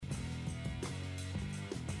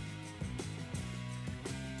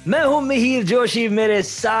मैं हूं मिहिर जोशी, मेरे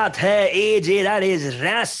साथ है एजे दैट इज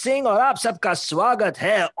रैस सिंह और आप सबका स्वागत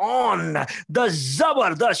है ऑन द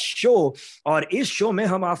जबरदस्त शो। और इस शो में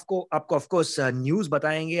हम आपको ऑफ कोर्स न्यूज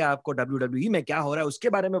बताएंगे, आपको डब्ल्यूडब्ल्यूई में क्या हो रहा है उसके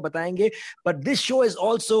बारे में बताएंगे, but this show is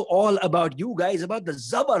also all about you guys, about the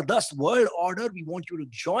जबरदस्त world order. We want you to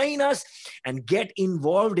join us and get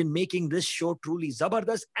involved in making this show truly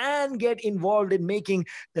zabardast and get involved in making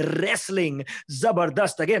wrestling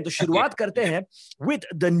zabardast again. तो शुरुआत करते हैं with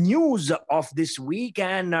the news of this week.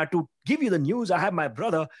 And to give you the news, I have my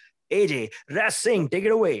brother AJ Racing. Take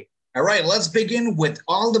it away. All right, let's begin with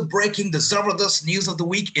all the breaking, the Zabardast news of the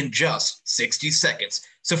week in just 60 seconds.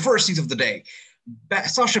 So first news of the day.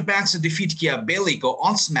 Sasha Banks defeat Kia Bailey go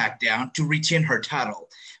on SmackDown to retain her title.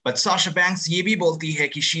 But Sasha Banks ye bhi bolti hai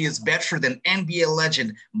ki she is better than NBA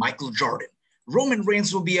legend Michael Jordan. Roman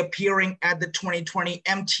Reigns will be appearing at the 2020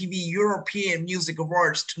 MTV European Music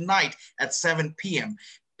Awards tonight at 7 p.m.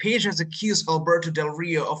 Paige has accused Alberto Del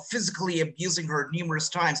Rio of physically abusing her numerous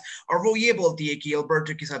times, और वो ये बोलती है कि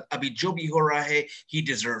Alberto के साथ अभी जो भी हो रहा है, he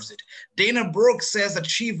deserves it. Dana Brooke says that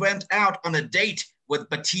she went out on a date with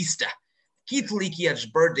Batista. Keith Lee has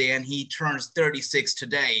birthday and he turns 36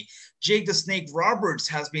 today. Jake the Snake Roberts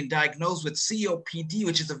has been diagnosed with COPD,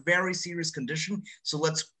 which is a very serious condition. So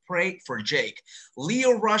let's pray for Jake.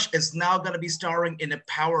 Leo Rush is now going to be starring in a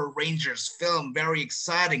Power Rangers film. Very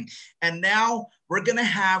exciting. And now we're going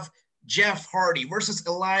to have Jeff Hardy versus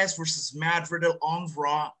Elias versus Matt Riddle on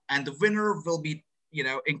Raw. And the winner will be,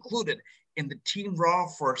 included in the Team Raw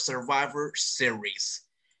for Survivor Series.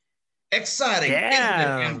 Exciting, isn't it,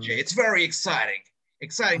 MJ? It's very exciting.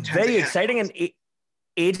 Exciting times. Very exciting. And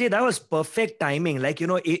AJ, that was perfect timing. Like,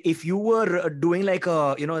 if you were doing like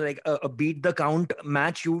a beat the count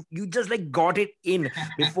match, you just like got it in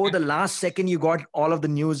before the last second. You got all of the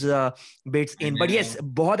news bits in. But yes,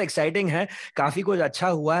 बहुत exciting है. काफी कुछ अच्छा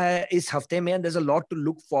हुआ है इस हफ्ते में, and there's a lot to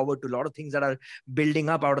look forward to. A lot of things that are building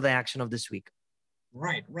up out of the action of this week.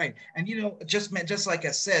 Right. And just like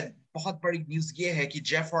I said, बहुत बड़ी न्यूज़ ये है कि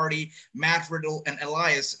Jeff Hardy, Matt Riddle and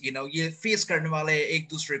Elias, ये face करने वाले एक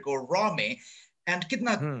दूसरे को Raw में, and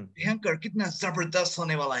कितना भयंकर, कितना जबरदस्त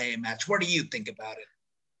होने वाला है match. What do you think about it?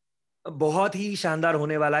 बहुत ही शानदार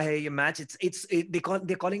होने वाला है ये मैच.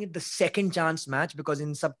 They're calling it the second chance match because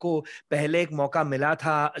इन सबको पहले एक मौका मिला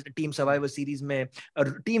था टीम सर्वाइवर सीरीज में,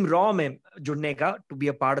 टीम रॉ में जुड़ने का, to be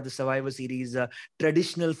a part of the Survivor Series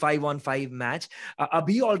traditional 5-on-5 मैच.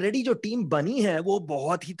 अभी ऑलरेडी जो टीम बनी है वो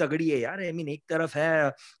बहुत ही तगड़ी है यार. I mean, एक तरफ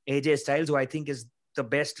है AJ Styles, who I think is the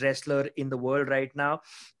best wrestler in the world right now.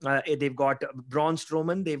 They've got Braun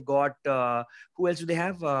Strowman. They've got who else do they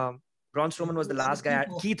have? Braun Strowman was the last guy.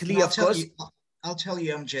 Keith Lee, of course. I'll tell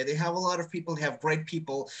you, MJ. They have a lot of people. They have great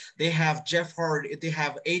people. They have Jeff Hardy. They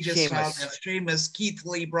have AJ Styles. They have Sheamus, Keith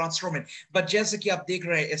Lee, Braun Strowman. But Jessica, आप देख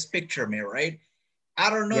रहे हैं इस picture में, right? I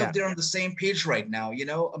don't know if they're on the same page right now.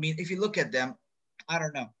 I mean, if you look at them, I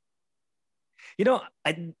don't know.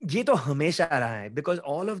 ये तो हमेशा रहा है because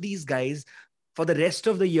all of these guys for the rest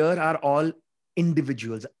of the year are all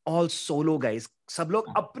individuals, all solo guys. सब लोग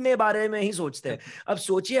अपने बारे में ही सोचते हैं. अब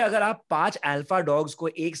सोचिए अगर आप 5 अल्फा डॉग्स को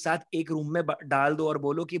एक साथ एक रूम में डाल दो और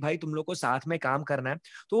बोलो कि भाई तुम लोग को साथ में काम करना है,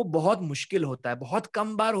 तो वो बहुत मुश्किल होता है. बहुत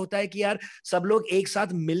कम बार होता है कि यार सब लोग एक साथ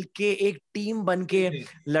मिलके एक टीम बन के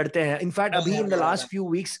लड़ते हैं. इनफैक्ट अभी in the last few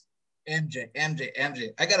weeks. MJ,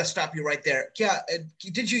 I gotta stop you right there.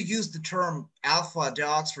 Did you use the term alpha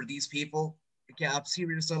dogs for these people? I'm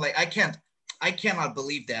serious. Like I cannot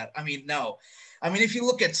believe that. I mean, no. I mean, if you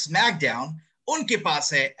look at SmackDown, unke paas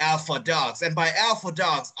hai alpha dogs. And by alpha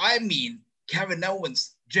dogs, I mean Kevin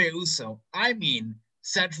Owens, Jey Uso. I mean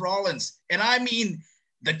Seth Rollins. And I mean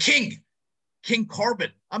the King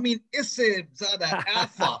Corbin. I mean, isse zyada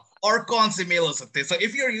alpha or kaun se mil ho sakte. So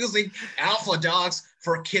if you're using alpha dogs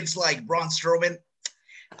for kids like Braun Strowman,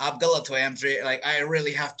 aap galat ho, MJ. Like, I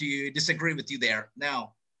really have to disagree with you there.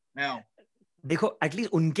 No. देखो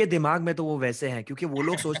at least उनके दिमाग में तो वो वैसे हैं क्योंकि वो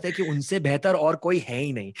लोग सोचते हैं कि उनसे बेहतर और कोई है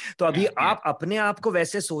ही नहीं. तो अभी आप अपने आप को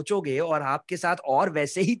वैसे सोचोगे और आपके साथ और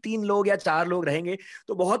वैसे ही 3 लोग या 4 लोग रहेंगे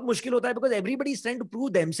तो बहुत मुश्किल होता है because everybody is trying to prove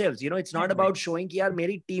themselves. It's not about showing कि यार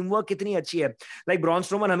मेरी टीम वर्क कितनी अच्छी है. लाइक ब्रॉन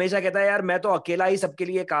स्ट्रोमन हमेशा कहता है यार मैं तो अकेला ही सबके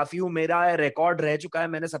लिए काफी हूं, मेरा रिकॉर्ड रह चुका है,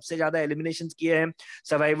 मैंने सबसे ज्यादा एलिमिनेशन किए हैं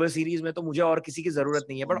सर्वाइवर सीरीज में, तो मुझे और किसी की जरूरत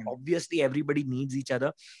नहीं है. But obviously everybody needs each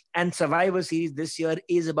other and Survivor Series this year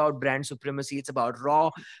is about brand supremacy. It's about Raw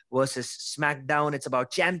versus SmackDown. It's about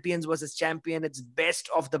champions versus champion. It's best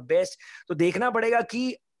of the best. तो देखना पड़ेगा कि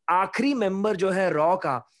आखिरी मेंबर जो है raw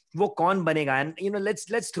का वो कौन बनेगा. And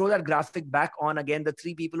let's throw that graphic back on again. The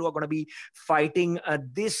three people who are going to be fighting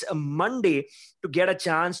this Monday to get a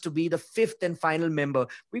chance to be the fifth and final member.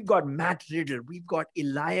 We've got Matt Riddle, we've got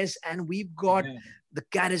Elias, and we've got the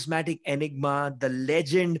charismatic enigma, the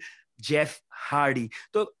legend Jeff Hardy.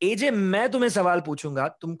 तो AJ, मैं तुम्हें सवाल पूछूंगा,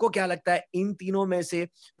 तुमको क्या लगता है इन तीनों में से,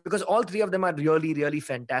 because all three of them are really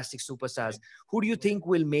fantastic superstars, who do you think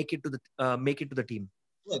will make it to the team?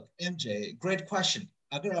 Look, MJ, great question.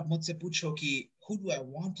 अगर आप मुझसे पूछो कि who do I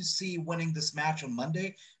want to see winning this match on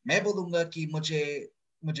Monday, मैं बोलूंगा कि मुझे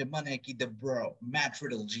मन है कि the bro Matt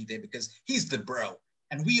Riddle जीते, because he's the bro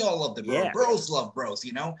and we all love the bro. Bros love bros,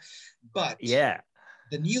 But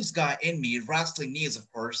the news guy in me, wrestling news,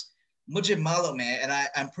 of course, मुझे मालूम है, and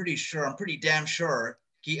I'm pretty damn sure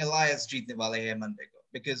कि Elias जीतने वाले हैं Monday को,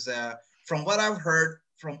 because from what I've heard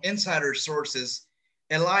from insider sources,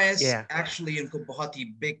 Elias actually इनको बहुत ही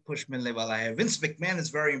big push मिलने वाला है. Vince McMahon is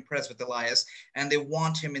very impressed with Elias and they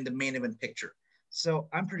want him in the main event picture. So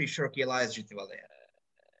I'm pretty sure कि Elias जीतने वाले हैं.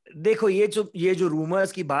 देखो, ये जो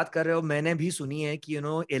रूमर्स की बात कर रहे हो, मैंने भी सुनी है कि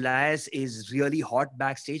Elias is really hot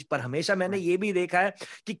backstage, पर हमेशा मैंने ये भी देखा है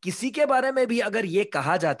कि किसी के बारे में भी अगर ये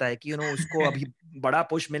कहा जाता है कि उसको अभी बड़ा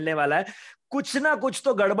पुश मिलने वाला है, कुछ ना कुछ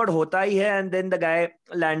तो गड़बड़ होता ही है, and then the guy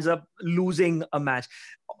lands up losing a match.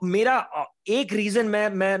 मेरा एक रीजन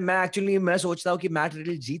मैं एक्चुअली मैं सोचता हूँ कि मैट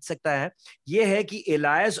रिडल जीत सकता है, ये है कि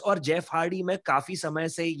एलायस और जेफ हार्डी में काफी समय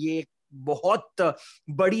से ये बहुत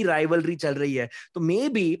बड़ी राइवलरी चल रही है. तो may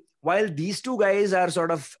be while these two guys are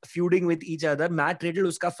sort of feuding with each other, Matt Riddle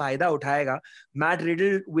उसका फायदा उठाएगा. Matt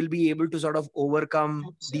Riddle will be able to sort of overcome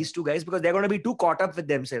these two guys because they're going to be too caught up with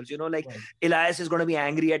themselves. Like Elias is going to be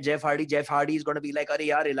angry at Jeff Hardy. Jeff Hardy is going to be like, अरे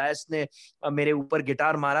यार, Elias ने मेरे ऊपर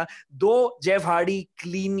guitar मारा. Though Jeff Hardy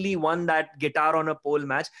cleanly won that guitar on a pole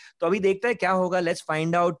match. तो अभी देखते हैं क्या होगा. Let's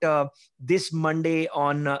find out this Monday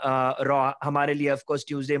on Raw. हमारे लिए of course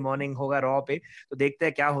Tuesday morning होगा Raw पे. तो देखते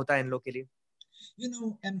हैं क्या होता है इन लोग के लिए.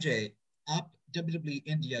 MJ, आप WWE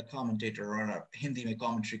India commentator और हिंदी में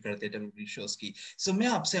commentary करते हैं WWE shows की. So मैं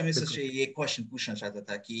आपसे हमेशा से ये question पूछना चाहता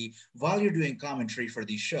था कि while you're doing commentary for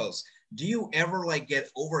these shows, do you ever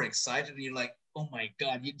get overexcited and you're like, oh my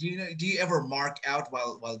God, do you ever mark out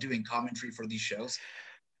while doing commentary for these shows?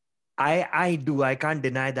 I do. I can't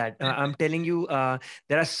deny that. I'm telling you,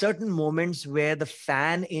 there are certain moments where the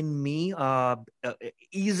fan in me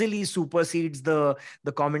easily supersedes the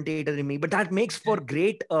commentator in me. But that makes for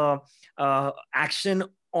great action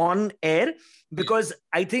on air, because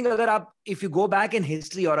I think if you go back in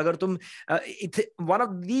history, or agar tum, one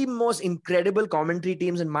of the most incredible commentary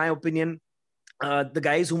teams, in my opinion, the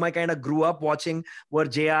guys whom I kind of grew up watching were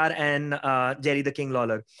JR and Jerry the King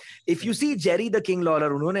Lawler. If you see Jerry the King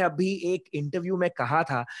Lawler, उन्होंने अभी एक interview में कहा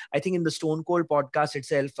था, I think in the Stone Cold podcast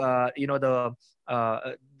itself, the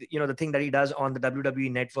thing that he does on the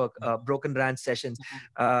WWE network, Broken Ranch sessions,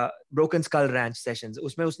 Broken Skull Ranch sessions,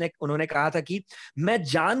 उसमें उन्होंने कहा था कि मैं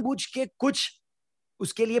जानबूझ के कुछ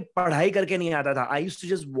उसके लिए पढ़ाई करके नहीं आता था. I used to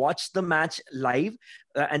just watch the match live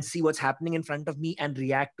and see what's happening in front of me and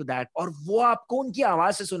react to that. और वो आपको उनकी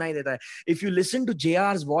आवाज से सुनाई देता है. If you listen to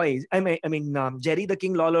JR's voice, I mean Jerry the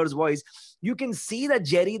King Lawler's voice, you can see that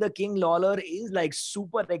Jerry the King Lawler is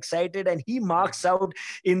super excited and he marks out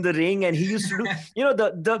in the ring, and he used to do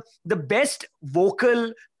the best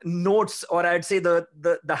vocal notes, or I'd say the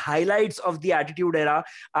highlights of the Attitude Era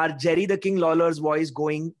are Jerry the King Lawler's voice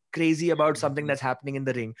going crazy about something that's happening in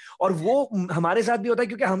the ring. और वो हमारे साथ भी होता है,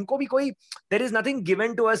 क्योंकि हमको भी कोई there is nothing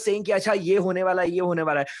given to us saying कि अच्छा ये होने वाला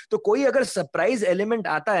है. तो कोई अगर सरप्राइज एलिमेंट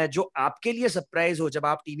आता है जो आपके लिए सरप्राइज हो, जब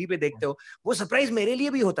आप टीवी पे देखते हो, वो सरप्राइज मेरे लिए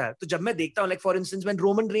भी होता है. तो जब मैं देखता हूँ, like for instance when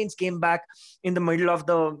Roman Reigns came back in the middle of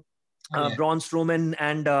the Braun Strowman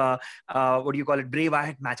and what do you call it, Bray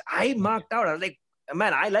Wyatt match, I marked out. I was like,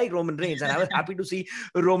 man, I like Roman Reigns and I was happy to see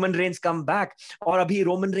Roman Reigns come back. और अभी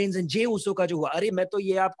Roman Reigns and Jey Uso का जो हुआ, अरे मैं तो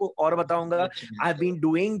ये आपको और बताऊंगा. I've been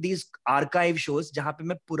doing these archive shows जहाँ पे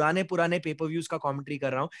मैं पुराने pay-per-views का commentary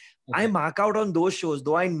कर रहा हूँ. I mark out on those shows,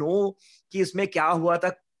 though I know कि इसमें क्या हुआ था,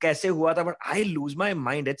 कैसे हुआ था, but I lose my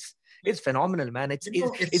mind. It's phenomenal, man.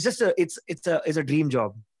 It's just a dream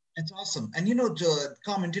job. It's awesome. And the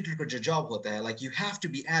commentator का जो job होता है, you have to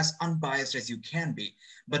be as unbiased as you can be.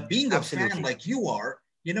 But being a fan like you are,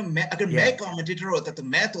 अगर मैं commentator होता तो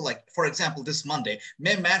मैं तो for example this Monday,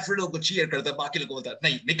 मैं Matt Riddle को cheer करता, बाकी लोग बोलता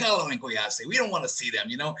नहीं, निकालो इनको यहाँ से. We don't want to see them,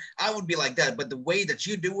 I would be like that. But the way that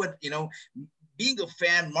you do it, being a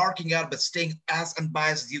fan, marking out, but staying as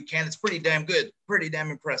unbiased as you can, it's pretty damn good, pretty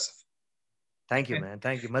damn impressive. Thank you, man.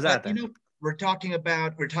 Thank you. मजा आता है. We're talking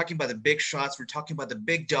about the big shots. We're talking about the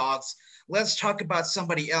big dogs. Let's talk about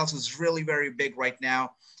somebody else who's really very big right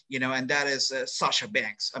now. and that is Sasha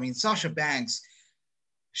Banks. I mean, Sasha Banks,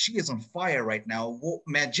 she is on fire right now.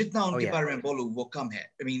 मैं जितना Oh उनके yeah, बारे में बोलूं वो कम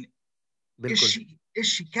है. I mean, is बिल्कुल.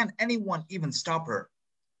 she can anyone even stop her?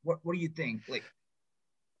 What do you think? Like,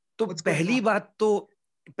 तो what's going on?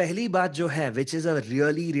 पहली बात जो है, which is a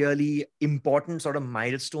really important sort of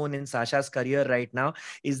milestone in Sasha's career right now,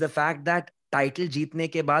 is the fact that title जीतने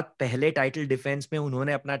के बाद पहले title defence में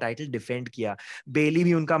उन्होंने अपना टाइटल डिफेंड किया. बेली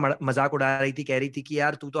भी उनका मजाक उड़ा रही थी, कह रही थी कि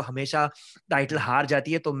यार तू तो हमेशा टाइटल हार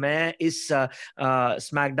जाती है, तो मैं इस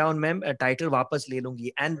स्मैकडाउन में टाइटल वापस ले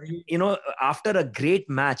लूंगी. And after a great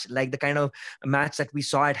match, like the kind of match that we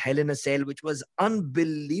saw at Hell in a Cell, which was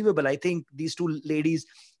unbelievable. I think these two ladies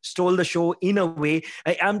stole the show in a way.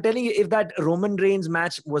 I'm telling you, if that Roman Reigns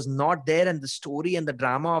match was not there and the story and the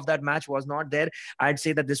drama of that match was not there, I'd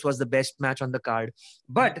say that this was the best match on the card.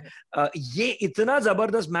 But ये इतना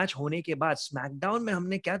जबरदस्त match होने के बाद SmackDown में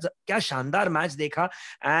हमने क्या शानदार मैच देखा.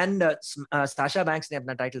 एंड साशा बैंक्स ने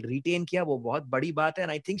अपना टाइटल रिटेन किया, वो बहुत बड़ी बात है.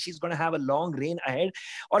 And I think she is gonna have a long rain ahead.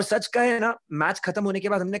 और सच कहे ना, मैच खत्म होने के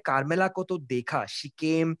बाद हमने कार्मेला को तो देखा.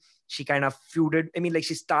 She kind of feuded. I mean, like,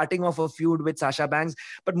 she's starting off a feud with Sasha Banks,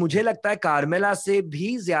 but मुझे लगता है कार्मेला से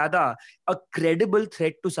भी ज्यादा a credible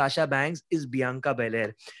threat to Sasha Banks is Bianca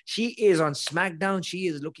Belair. She is on SmackDown. She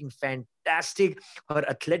is looking fantastic. Her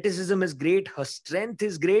athleticism is great. Her strength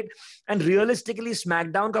is great. And realistically,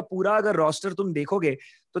 SmackDown का पूरा अगर roster तुम देखोगे,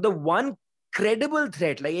 तो the one credible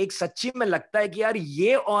threat, like एक सच्ची में लगता है कि यार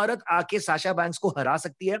ये औरत आके साशा बैंक्स को हरा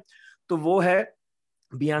सकती है, तो वो है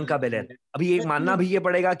बियांका बेलेर. अभी एक मानना भी ये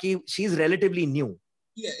पड़ेगा कि she is relatively new.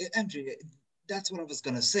 Yeah, MJ, that's what I was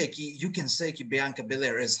gonna say. You can say कि Bianca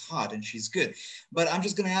Belair is hot and she's good, but I'm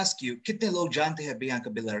just gonna ask you, कितने लोग जानते हैं Bianca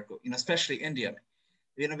Belair को? Especially India,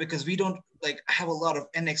 because we don't like have a lot of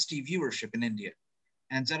NXT viewership in India,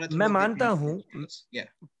 and ज़्यादातर मैं लोग मानता देखते हूं, हैं. Yeah.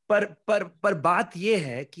 पर बात ये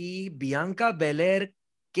है कि बियांका बेलेर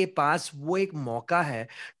के पास वो एक मौका है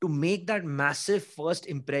to make that massive first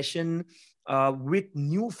impression with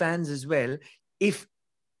new fans as well.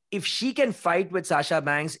 If she can fight with Sasha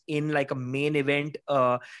Banks in like a main event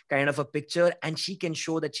kind of a picture, and she can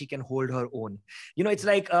show that she can hold her own. It's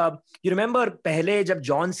like, you remember pehle jab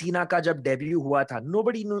John Cena ka jab debut hua tha,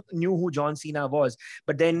 nobody knew who John Cena was.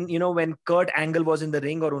 But then, when Kurt Angle was in the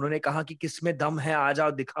ring aur unhone kaha ki kisme dam hai, aa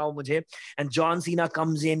jao dikhao mujhe, and John Cena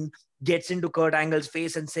comes in, gets into Kurt Angle's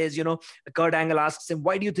face and says, Kurt Angle asks him,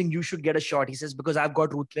 why do you think you should get a shot? He says, because I've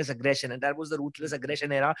got ruthless aggression. And that was the ruthless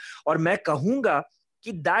aggression era. Aur main kahunga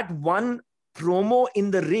कि that one promo in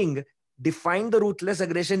the ring defined the ruthless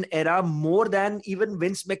aggression era more than even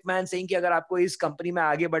Vince McMahon saying कि अगर आपको इस company में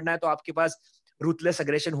आगे बढ़ना है तो आपके पास ruthless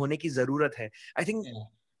aggression होने की जरूरत है. I think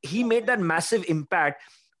he made that massive impact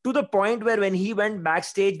to the point where when he went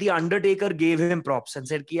backstage, the Undertaker gave him props and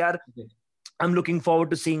said कि यार I'm looking forward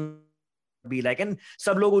to seeing be like, and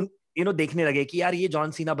सब लोग देखने लगे कि यार ये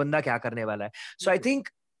जॉन सीना बंदा क्या करने वाला है. So I think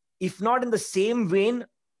if not in the same vein,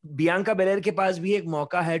 Bianca बेलेर के पास भी एक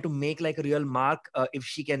मौका है to make like a real mark if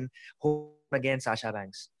she can hold against Sasha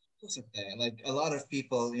banks. हो सकता है. Like a lot of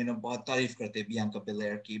people, बहुत तारीफ करते हैं Bianca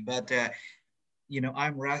Belair की, but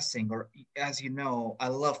I'm wrestling, or as you know, I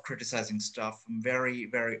love criticizing stuff. I'm very,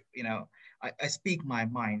 very, I speak my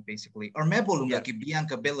mind basically. और मैं बोलूंगा कि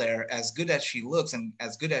Bianca Belair, as good as she looks and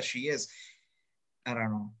as good as she is, I don't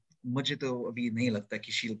know. मुझे तो अभी नहीं लगता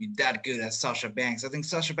कि she'll be that good as Sasha Banks. I think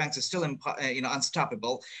Sasha Banks is still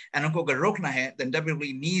unstoppable. And उनको अगर रोकना है, then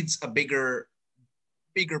WWE needs a bigger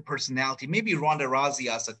personality. Maybe Ronda Rousey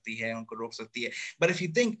आ सकती है, उनको रोक सकती है. But if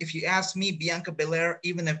you ask me, Bianca Belair,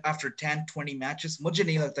 even if after 10, 20 matches, मुझे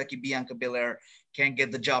नहीं लगता कि Bianca Belair can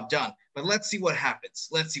get the job done. But let's see what happens.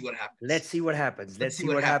 Let's see what happens.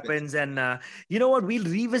 And you know what? We'll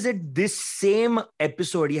revisit this same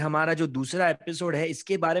episode. ये हमारा जो दूसरा episode है,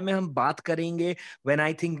 इसके बारे में हम बात करेंगे when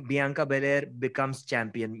I think Bianca Belair becomes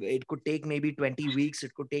champion. It could take maybe 20 weeks.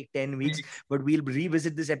 It could take 10 weeks. But we'll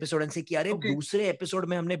revisit this episode and say कि अरे दूसरे episode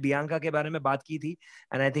में हमने बियांका के बारे में बात की थी.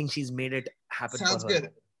 And I think she's made it happen for her. Sounds good.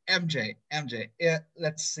 MJ,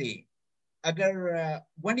 let's see.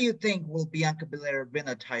 When do you think will Bianca Belair win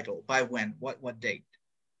a title? By when? What date?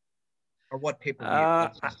 Or what pay-per-view?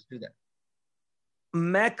 Let's do that.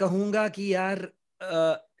 मैं कहूंगा कि यार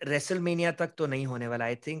WrestleMania तक तो नहीं होने वाला.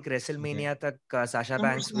 I think WrestleMania तक Sasha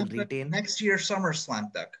Banks will retain. Next year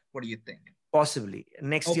SummerSlam तक. What do you think? Possibly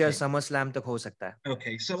next year Okay. SummerSlam तक हो सकता है.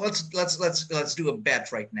 Okay, so let's do a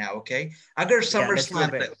bet right now, okay? अगर Yeah, let's do a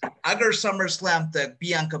SummerSlam bet. तक अगर SummerSlam तक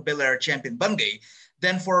Bianca Belair champion बन गई,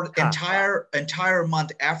 then for हाँ. entire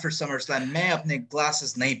month after SummerSlam मैं अपने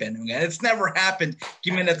glasses नहीं पहनूंगा. It's never happened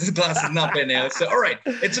कि मैंने अपने glasses ना पहने. So all right,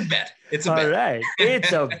 it's a bet. It's a All bet. right,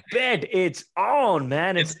 it's a bet. It's on,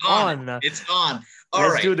 man. It's on. on. It's on. All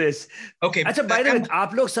Let's right. do this. Okay. अच्छा, by the way,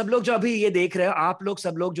 आप लोग सब लोग जो अभी ये देख रहे हो, आप लोग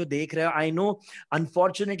सब लोग जो देख रहे हो, आई नो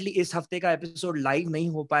अनफॉर्चुनेटली इस हफ्ते का एपिसोड लाइव नहीं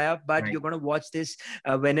हो पाया, but you gonna watch this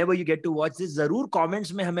whenever you get to watch this. जरूर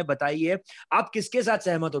कमेंट्स में हमें बताइए आप किसके साथ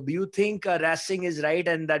सहमत हो. Do you think wrestling is right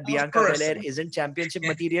and that Bianca Belair isn't championship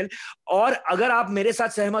material? और अगर आप मेरे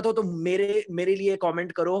साथ सहमत हो तो मेरे लिए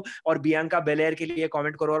कमेंट करो और बियांका बेलेयर के लिए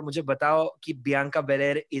कमेंट करो और मुझे बताओ कि Bianca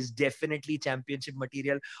Belair is definitely championship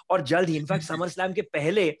material और जल्द ही इनफैक्ट समर स्लैम के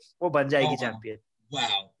पहले वो बन जाएगी champion.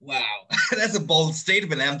 Wow. That's a bold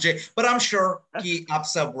statement, MJ. But I'm sure कि आप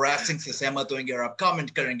सब wrestling से सहमत होंगे और आप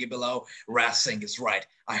comment करेंगे below. Wrestling is right.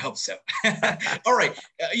 I hope so. All right.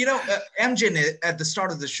 MJ ने, at the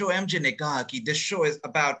start of the show, MJ ने कहा कि this show is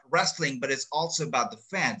about wrestling, but it's also about the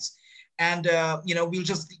fans. And, we'll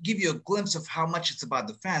just give you a glimpse of how much it's about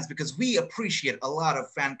the fans because we appreciate a lot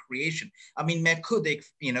of fan creation. I mean, मैं खुद एक,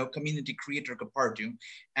 community creator का part हूँ.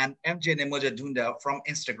 And MJ ने मुझे ढूंढा from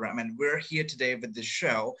Instagram. And we're here today with this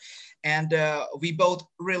show. And we both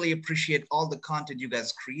really appreciate all the content you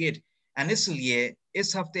guys create. And इसलिए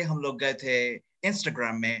इस हफ्ते हम लोग गए थे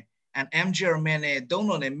Instagram में. And MJ और मैंने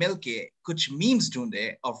दोनों ने मिलके कुछ memes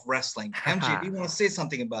ढूंढे of wrestling. MJ, do you want to say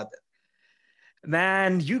something about that?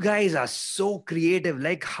 Man, you guys are so creative.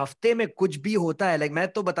 Like हफ्ते में कुछ भी होता है. Like मैं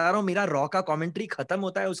तो बता रहा हूँ, मेरा रॉ का कमेंट्री खत्म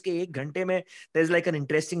होता है, उसके 1 घंटे में there's like an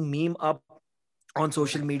interesting meme up on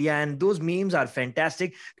social media, and those memes are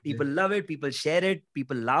fantastic. People love it, people share it,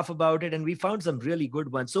 people laugh about it, and we found some really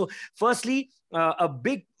good ones. So firstly, a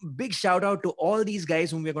big shout out to all these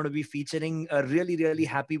guys whom we're going to be featuring. Really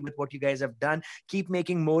happy with what you guys have done. Keep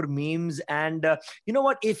making more memes, and you know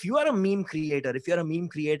what, if you are a meme creator, if you're a meme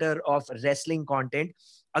creator of wrestling content,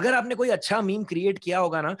 अगर आपने कोई अच्छा meme create किया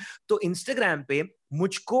होगा ना, तो Instagram पे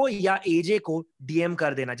मुझको या एजे को डीएम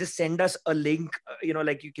कर देना. Just send us a link,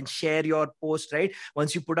 like you can share your post, right?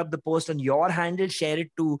 Once you put up the post on your handle, share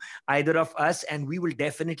it to either of us and we will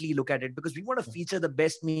definitely look at it because we want to feature the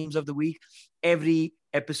best memes of the week every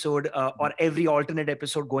episode or every alternate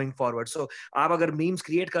episode going forward. So आप अगर memes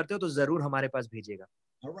create करते हो तो जरूर हमारे पास भेजिएगा.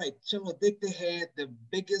 All right, चलो देखते हैं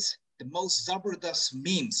the most Zabardast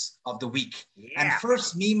memes of the week. Yeah. And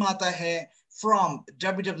first meme आता है from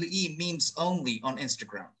WWE Memes Only on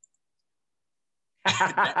Instagram.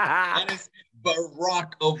 That is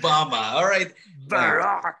Barack Obama. All right.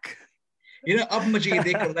 Barack. Wow. अब मुझे ये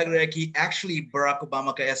देखकर लग रहा है कि actually Barack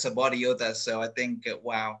Obama का ऐसा body होता है. So I think,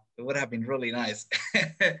 wow, it would have been really nice.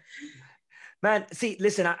 Man, see,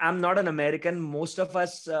 listen, I'm not an American. Most of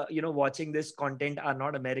us, watching this content are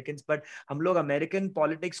not Americans, but हम लोग American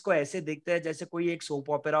politics को ऐसे देखते हैं जैसे कोई एक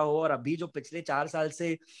soap opera हो. और अभी जो पिछले 4 साल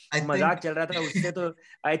से मजाक चल रहा था उससे तो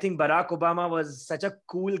I think Barack Obama was such a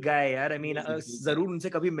cool guy, यार. I mean, जरूर उनसे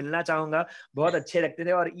कभी मिलना चाहूंगा. बहुत अच्छे लगते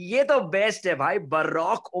थे. और ये तो best है भाई,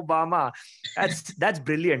 Barack Obama. That's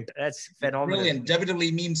brilliant. That's phenomenal. Brilliant.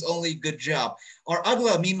 WWE memes only. Good job. और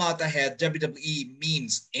अगला मीम आता है WWE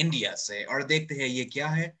memes India से. और देखते हैं ये क्या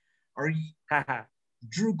है. और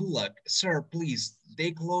Drew Gulak, sir, please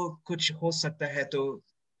देख लो कुछ हो सकता है तो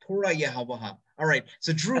थोड़ा यहाँ वहाँ. All right,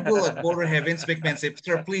 so Drew Gulak बोल रहे हैं Vince McMahon से,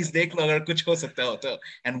 sir, please देख लो अगर कुछ हो सकता हो तो.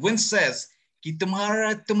 And Vince says कि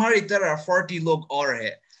तुम्हारी तरह 40 लोग और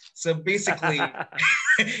हैं. So basically,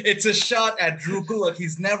 it's a shot at Drew Gulak.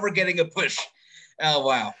 He's never getting a push. Oh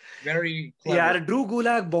wow, very clever. यार ड्रू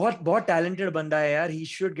गुलाक बहुत talented बंदा है यार. He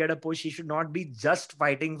should get a push. He should not be just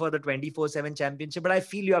fighting for the 24/7 championship. But I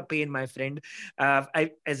feel your pain, my friend.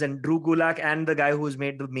 As in Drew Gulak and the guy who's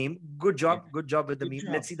made the meme. Good job with the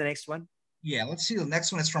meme. Let's see the next one. Yeah, let's see. The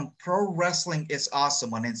next one is from Pro Wrestling is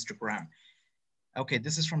Awesome on Instagram. Okay,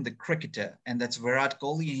 this is from the cricketer, and that's Virat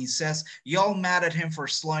Kohli, and he says, y'all mad at him for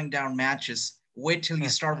slowing down matches. Wait till you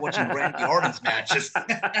start watching Randy Orton's matches.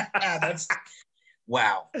 That's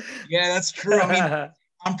wow. Yeah, that's true. I mean,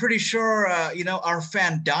 I'm pretty sure, our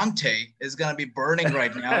fan Dante is going to be burning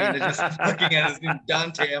right now. Just looking at his name,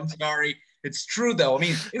 Dante. I'm sorry. It's true, though. I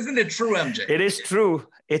mean, isn't it true, MJ? It is true.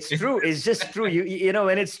 It's true. It's just true. You know,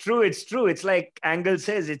 when it's true, it's true. It's like Angle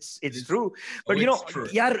says, it's true. But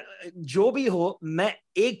यार जो भी हो, मैं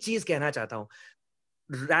एक चीज कहना चाहता हूँ.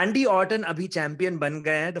 Randy Orton अभी champion बन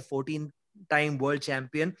गए हैं, the 14th time world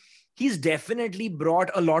champion, he's definitely brought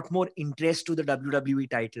a lot more interest to the WWE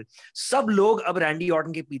title. सब लोग अब Randy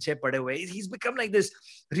Orton के पीछे पड़े हुए. He's become like this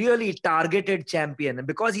really targeted champion, and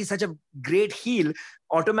because he's such a great heel,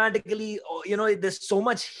 automatically, you know, there's so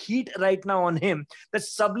much heat right now on him that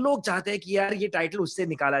सब लोग चाहते हैं कि यार ये title उससे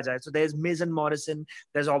निकाला जाए. So there's Miz and Morrison.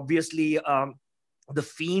 There's obviously the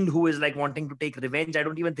Fiend, who is like wanting to take revenge. I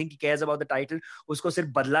don't even think he cares about the title. Usko sirf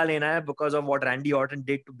badla lena hai because of what Randy Orton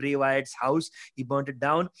did to Bray Wyatt's house. He burnt it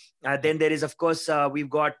down. Then there is, of course, we've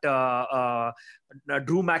got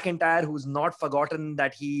Drew McIntyre, who's not forgotten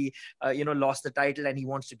that he, lost the title and he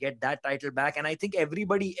wants to get that title back. And I think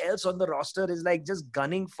everybody else on the roster is like just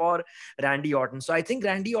gunning for Randy Orton. So I think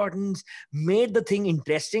Randy Orton's made the thing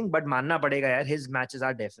interesting, but manna padega yaar, his matches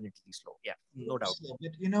are definitely slow. Yeah, no doubt.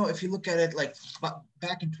 But, you know, if you look at it, like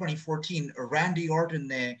back in 2014, Randy Orton,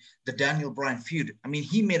 the Daniel Bryan feud, I mean,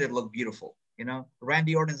 he made it look beautiful. You know,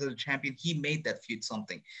 Randy Orton as a champion, he made that feud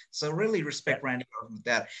something. So really respect Randy Orton with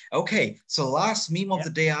that. Okay, so last meme of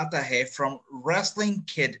the day aata hai from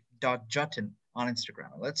wrestlingkid.jutton on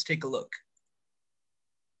Instagram. Let's take a look.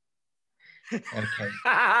 Okay.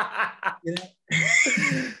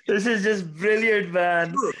 This is just brilliant,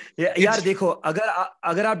 man. यार देखो,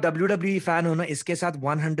 अगर आप WWE fan हो ना, इसके साथ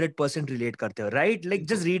 100% relate करते हो, right? Like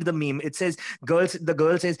just read the meme. It says the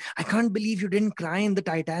girl says, "I can't believe you didn't cry in the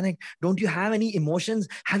Titanic. Don't you have any emotions?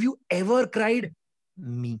 Have you ever cried?"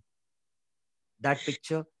 Me. That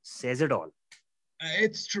picture says it all.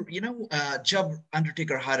 It's true. You know, jab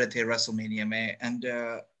Undertaker हारे थे WrestleMania में, and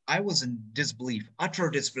I was in disbelief, utter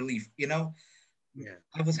disbelief. You know,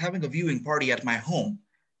 I was having a viewing party at my home.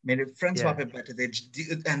 मेरे friends वहाँ पे बैठे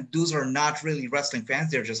थे, and those are not really wrestling fans.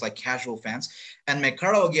 They're just like casual fans. And मैं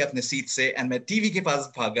खड़ा हो गया अपने seat से, and मैं TV के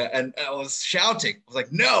पास भागा, and I was shouting. I was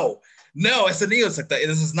like, no, ऐसा नहीं हो सकता.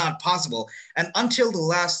 This is not possible. And until the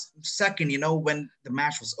last second, you know, when the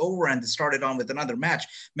match was over and they started on with another match,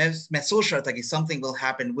 मैं सोच रहा था कि something will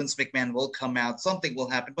happen. Vince McMahon will come out. Something will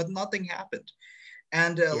happen, but nothing happened.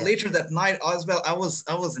 And later that night as well, I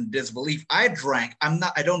was in disbelief. I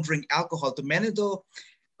don't drink alcohol. To मैंने तो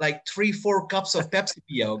like 3-4 cups of Pepsi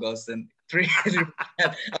piya hoga us din. I'm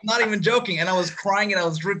not even joking. And I was crying and I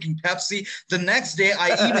was drinking Pepsi. The next day,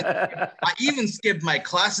 I even skipped my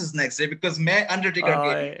classes next day because मैं Undertaker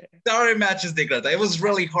के सारे matches देख रहा था. It was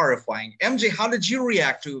really horrifying. MJ, how did you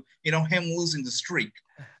react to, you know, him losing the streak?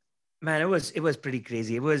 Man, it was pretty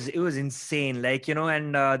crazy. It was insane. Like, you know,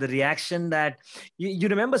 and the reaction that you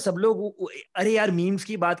remember सब लोग, अरे यार memes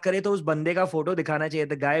की बात करें तो उस बंदे का photo दिखाना चाहिए.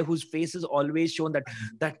 The guy whose face is always shown,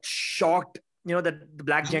 that shocked, you know, that the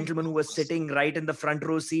black gentleman who was sitting right in the front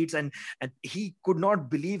row seats, and he could not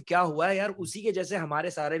believe क्या हुआ है यार. उसी के जैसे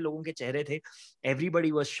हमारे सारे लोगों के चेहरे थे.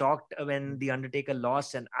 Everybody was shocked when the Undertaker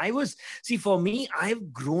lost, and for me,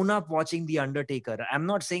 I've grown up watching the Undertaker. I'm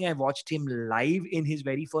not saying I watched him live in his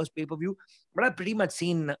very first pay-per-view, but I've pretty much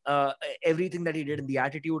seen everything that he did in the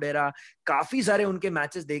Attitude Era. काफी सारे उनके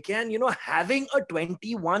matches देखे, and you know, having a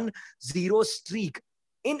 21-0 streak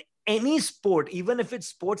in any sport, even if it's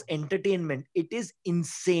sports entertainment, it is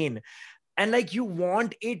insane. And like, you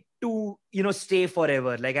want it to, you know, stay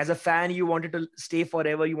forever. Like, as a fan, you want it to stay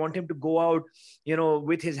forever. You want him to go out, you know,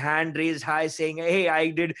 with his hand raised high saying, hey,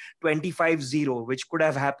 I did 25-0, which could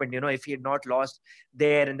have happened, you know, if he had not lost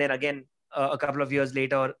there. And then again, a couple of years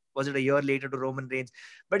later, or was it a year later, to Roman Reigns.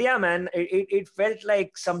 But yeah, man, it felt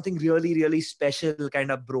like something really, really special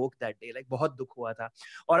kind of broke that day. Like, बहुत दुख हुआ था.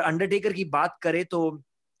 और Undertaker की बात करें तो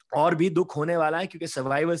और भी दुख होने वाला है, क्योंकि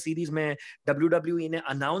सर्वाइवर सीरीज में WWE ने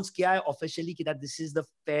अनाउंस किया है ऑफिशियली कि this is the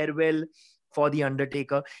farewell for the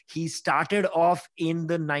Undertaker. He started off in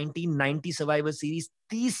the 1990 Survivor Series.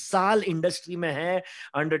 30 साल इंडस्ट्री में है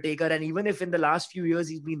Undertaker, and even if in the last few years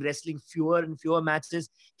he's been wrestling fewer and fewer matches,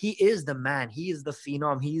 he is the man, he is the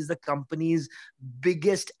phenom, he is the company's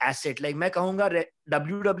biggest asset. Like, मैं कहूंगा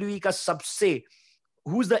WWE का सबसे,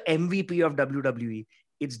 who's the MVP of WWE?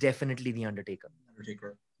 It's definitely the Undertaker.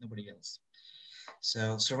 Nobody else.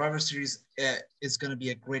 So Survivor Series is going to be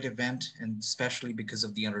a great event, and especially because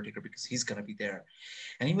of the Undertaker, because he's going to be there.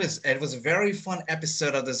 And it was a very fun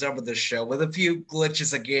episode of the Zabardast show with a few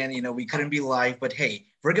glitches again. You know, we couldn't be live, but hey,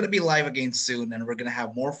 we're going to be live again soon, and we're going to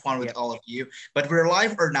have more fun with all of you. But we're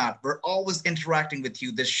live or not, we're always interacting with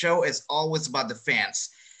you. This show is always about the fans.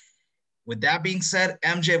 With that being said,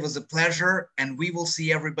 MJ, it was a pleasure, and we will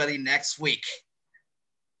see everybody next week.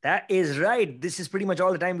 That is right. This is pretty much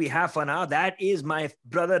all the time we have for now. That is my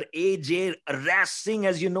brother AJ Singh,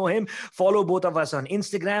 as you know him. Follow both of us on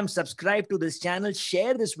Instagram, subscribe to this channel,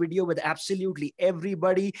 share this video with absolutely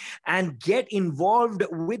everybody, and get involved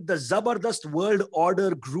with the Zabardast World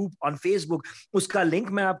Order group on Facebook. Uska link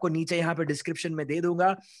मैं आपको नीचे यहाँ पे description में दे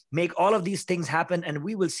दूंगा. Make all of these things happen, and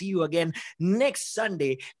we will see you again next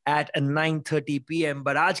Sunday at 9:30 p.m.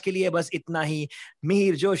 But आज के लिए बस इतना ही.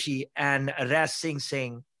 Mihir Joshi and Ras Singh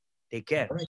saying, take care.